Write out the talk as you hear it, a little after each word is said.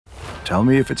Tell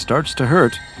me if it starts to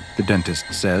hurt, the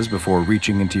dentist says before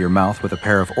reaching into your mouth with a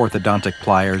pair of orthodontic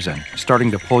pliers and starting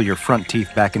to pull your front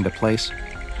teeth back into place.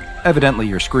 Evidently,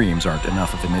 your screams aren't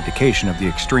enough of an indication of the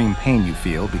extreme pain you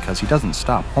feel because he doesn't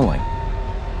stop pulling.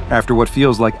 After what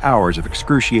feels like hours of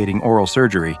excruciating oral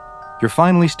surgery, you're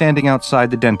finally standing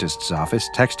outside the dentist's office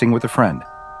texting with a friend.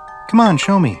 "Come on,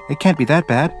 show me. It can't be that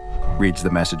bad," reads the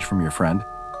message from your friend.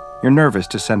 You're nervous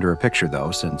to send her a picture,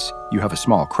 though, since you have a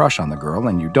small crush on the girl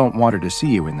and you don't want her to see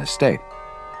you in this state.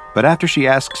 But after she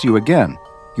asks you again,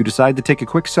 you decide to take a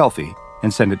quick selfie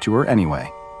and send it to her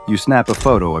anyway. You snap a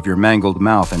photo of your mangled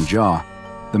mouth and jaw.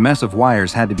 The mess of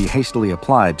wires had to be hastily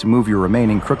applied to move your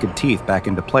remaining crooked teeth back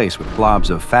into place with globs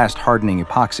of fast-hardening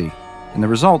epoxy, and the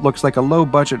result looks like a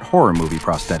low-budget horror movie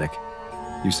prosthetic.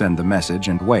 You send the message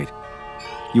and wait.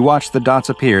 You watch the dots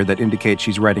appear that indicate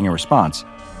she's writing a response,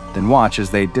 then watch as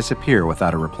they disappear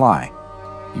without a reply.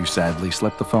 You sadly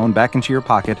slip the phone back into your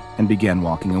pocket and begin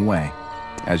walking away.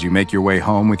 As you make your way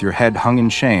home with your head hung in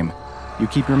shame, you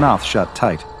keep your mouth shut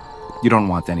tight. You don't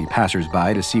want any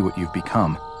passers-by to see what you've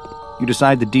become. You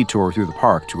decide to detour through the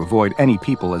park to avoid any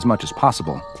people as much as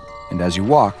possible, and as you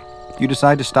walk, you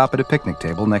decide to stop at a picnic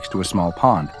table next to a small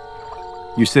pond.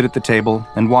 You sit at the table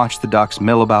and watch the ducks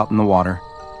mill about in the water.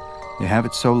 You have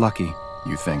it so lucky,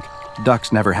 you think.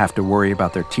 Ducks never have to worry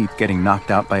about their teeth getting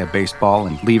knocked out by a baseball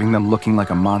and leaving them looking like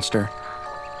a monster.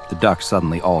 The ducks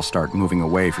suddenly all start moving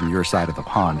away from your side of the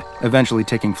pond, eventually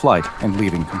taking flight and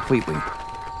leaving completely.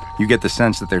 You get the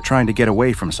sense that they're trying to get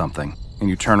away from something, and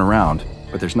you turn around,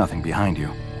 but there's nothing behind you.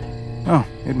 Oh,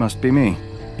 it must be me,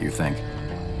 you think.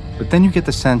 But then you get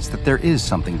the sense that there is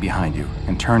something behind you,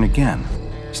 and turn again.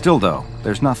 Still though,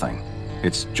 there's nothing.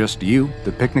 It's just you,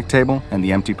 the picnic table, and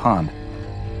the empty pond.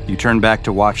 You turn back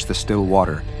to watch the still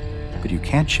water, but you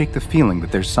can't shake the feeling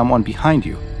that there's someone behind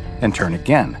you, and turn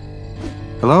again.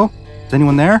 "Hello? Is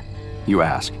anyone there?" you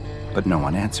ask, but no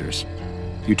one answers.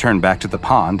 You turn back to the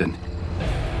pond and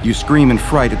you scream in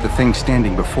fright at the thing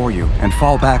standing before you and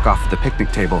fall back off the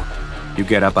picnic table. You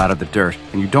get up out of the dirt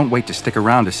and you don't wait to stick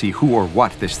around to see who or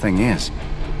what this thing is.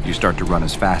 You start to run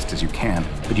as fast as you can,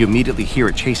 but you immediately hear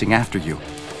it chasing after you.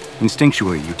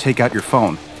 Instinctually, you take out your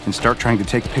phone and start trying to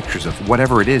take pictures of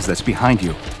whatever it is that's behind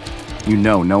you. You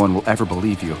know no one will ever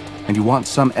believe you, and you want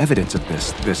some evidence of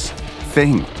this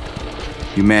thing.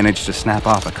 You manage to snap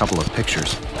off a couple of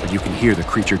pictures, but you can hear the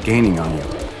creature gaining on you.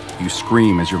 You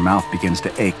scream as your mouth begins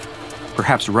to ache.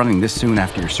 Perhaps running this soon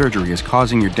after your surgery is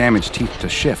causing your damaged teeth to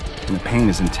shift, and the pain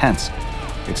is intense.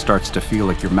 It starts to feel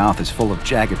like your mouth is full of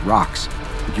jagged rocks,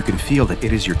 but you can feel that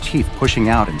it is your teeth pushing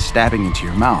out and stabbing into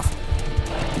your mouth.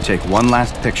 You take one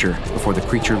last picture before the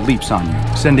creature leaps on you,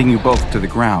 sending you both to the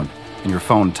ground, and your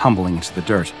phone tumbling into the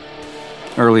dirt.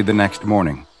 Early the next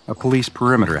morning, a police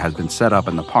perimeter has been set up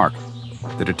in the park.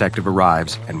 The detective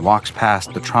arrives and walks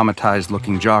past the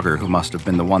traumatized-looking jogger who must have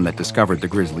been the one that discovered the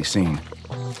grisly scene.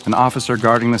 An officer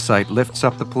guarding the site lifts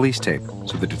up the police tape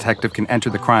so the detective can enter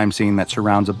the crime scene that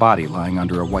surrounds a body lying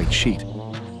under a white sheet.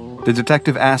 The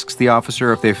detective asks the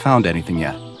officer if they've found anything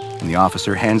yet, and the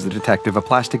officer hands the detective a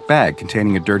plastic bag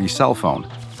containing a dirty cell phone.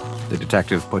 The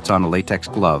detective puts on a latex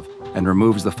glove and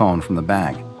removes the phone from the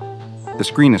bag. The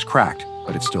screen is cracked,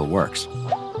 but it still works.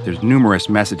 There's numerous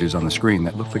messages on the screen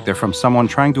that look like they're from someone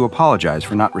trying to apologize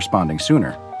for not responding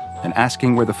sooner, and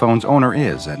asking where the phone's owner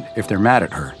is and if they're mad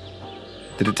at her.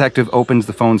 The detective opens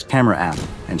the phone's camera app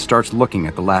and starts looking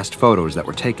at the last photos that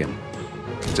were taken.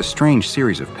 It's a strange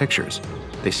series of pictures.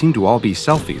 They seem to all be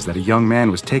selfies that a young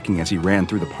man was taking as he ran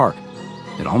through the park.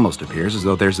 It almost appears as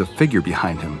though there's a figure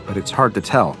behind him, but it's hard to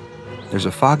tell. There's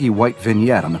a foggy white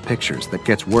vignette on the pictures that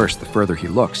gets worse the further he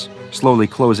looks, slowly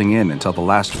closing in until the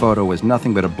last photo is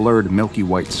nothing but a blurred milky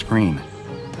white screen.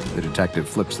 The detective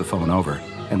flips the phone over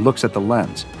and looks at the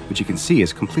lens, which you can see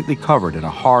is completely covered in a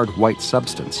hard white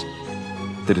substance.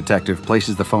 The detective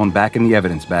places the phone back in the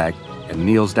evidence bag and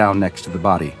kneels down next to the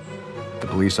body. The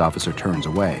police officer turns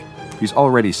away. He's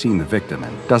already seen the victim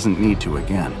and doesn't need to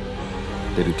again.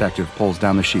 The detective pulls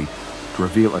down the sheet to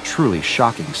reveal a truly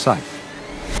shocking sight.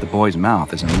 The boy's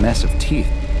mouth is a mess of teeth,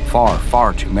 far,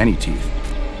 far too many teeth.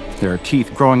 There are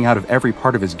teeth growing out of every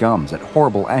part of his gums at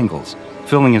horrible angles,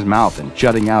 filling his mouth and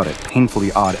jutting out at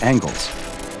painfully odd angles.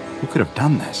 Who could have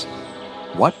done this?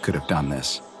 What could have done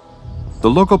this? The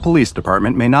local police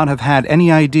department may not have had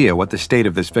any idea what the state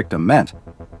of this victim meant,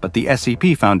 but the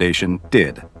SCP Foundation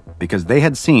did, because they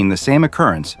had seen the same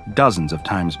occurrence dozens of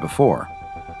times before.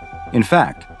 In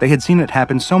fact, they had seen it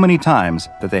happen so many times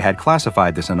that they had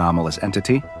classified this anomalous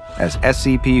entity as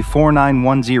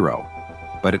SCP-4910,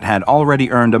 but it had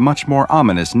already earned a much more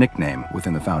ominous nickname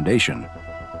within the Foundation.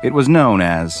 It was known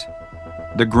as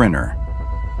The Grinner.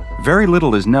 Very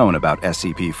little is known about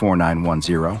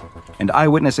SCP-4910, and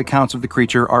eyewitness accounts of the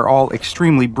creature are all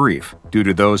extremely brief due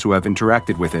to those who have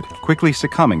interacted with it quickly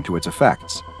succumbing to its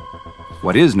effects.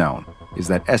 What is known is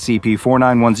that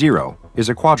SCP-4910 is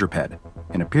a quadruped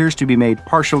and appears to be made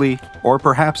partially, or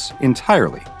perhaps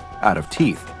entirely, out of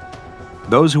teeth.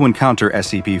 Those who encounter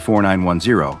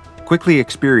SCP-4910 quickly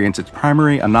experience its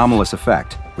primary anomalous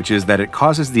effect, which is that it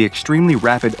causes the extremely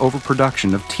rapid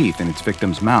overproduction of teeth in its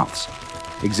victims' mouths.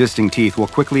 Existing teeth will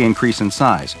quickly increase in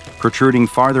size, protruding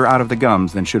farther out of the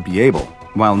gums than should be able,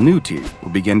 while new teeth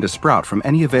will begin to sprout from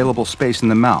any available space in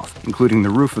the mouth, including the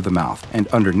roof of the mouth and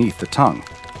underneath the tongue.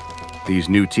 These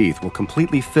new teeth will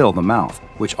completely fill the mouth,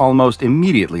 which almost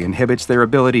immediately inhibits their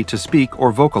ability to speak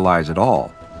or vocalize at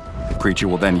all. The creature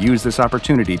will then use this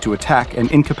opportunity to attack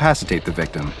and incapacitate the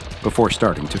victim before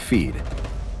starting to feed.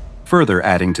 Further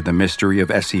adding to the mystery of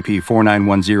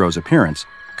SCP-4910's appearance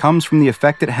comes from the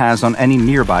effect it has on any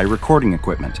nearby recording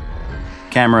equipment.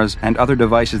 Cameras and other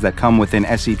devices that come within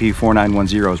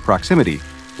SCP-4910's proximity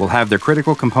will have their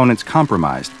critical components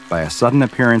compromised by a sudden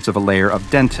appearance of a layer of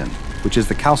dentin, which is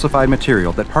the calcified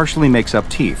material that partially makes up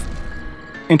teeth.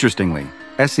 Interestingly,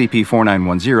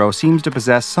 SCP-4910 seems to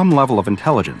possess some level of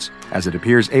intelligence, as it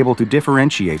appears able to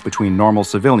differentiate between normal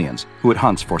civilians, who it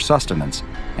hunts for sustenance,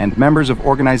 and members of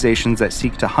organizations that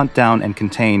seek to hunt down and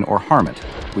contain or harm it,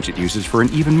 which it uses for an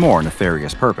even more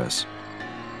nefarious purpose.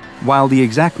 While the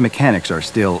exact mechanics are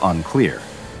still unclear,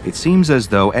 it seems as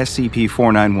though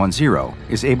SCP-4910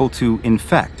 is able to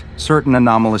infect certain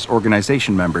anomalous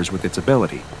organization members with its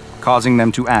ability, causing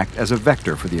them to act as a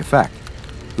vector for the effect,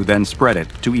 who then spread it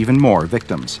to even more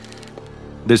victims.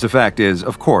 This effect is,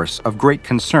 of course, of great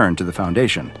concern to the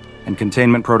Foundation, and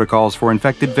containment protocols for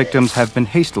infected victims have been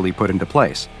hastily put into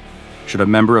place. Should a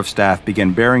member of staff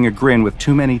begin bearing a grin with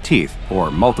too many teeth or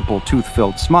multiple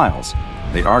tooth-filled smiles,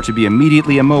 they are to be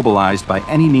immediately immobilized by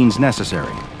any means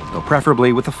necessary, though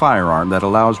preferably with a firearm that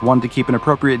allows one to keep an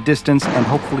appropriate distance and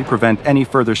hopefully prevent any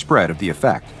further spread of the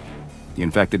effect. The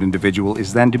infected individual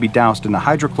is then to be doused in a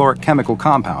hydrochloric chemical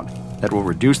compound that will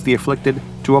reduce the afflicted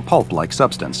to a pulp-like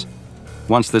substance.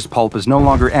 Once this pulp is no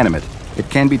longer animate, it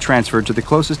can be transferred to the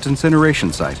closest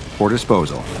incineration site for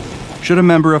disposal. Should a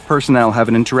member of personnel have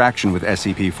an interaction with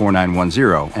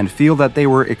SCP-4910 and feel that they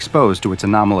were exposed to its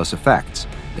anomalous effects,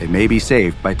 they may be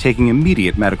saved by taking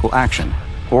immediate medical action.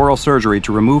 Oral surgery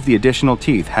to remove the additional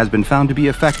teeth has been found to be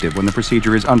effective when the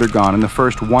procedure is undergone in the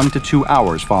first 1 to 2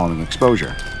 hours following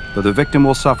exposure, though the victim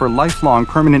will suffer lifelong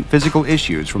permanent physical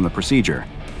issues from the procedure.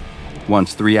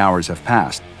 Once 3 hours have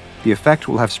passed, the effect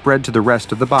will have spread to the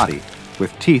rest of the body,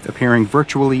 with teeth appearing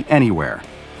virtually anywhere.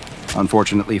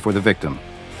 Unfortunately for the victim,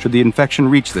 should the infection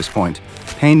reach this point,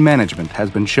 pain management has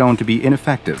been shown to be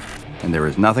ineffective, and there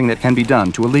is nothing that can be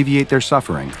done to alleviate their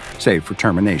suffering, save for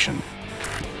termination.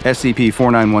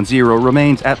 SCP-4910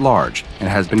 remains at large and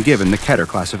has been given the Keter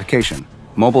classification.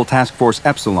 Mobile Task Force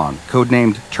Epsilon,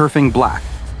 codenamed Turfing Black,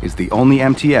 is the only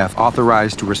MTF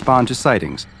authorized to respond to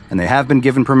sightings, and they have been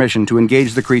given permission to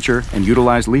engage the creature and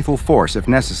utilize lethal force if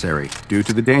necessary, due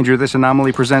to the danger this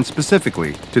anomaly presents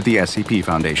specifically to the SCP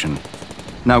Foundation.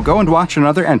 Now go and watch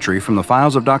another entry from the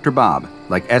files of DrBob,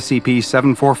 like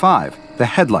SCP-745, The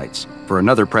Headlights, for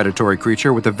another predatory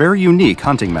creature with a very unique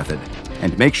hunting method.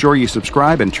 And make sure you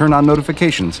subscribe and turn on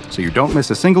notifications so you don't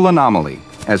miss a single anomaly,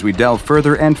 as we delve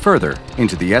further and further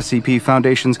into the SCP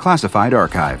Foundation's classified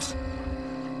archives.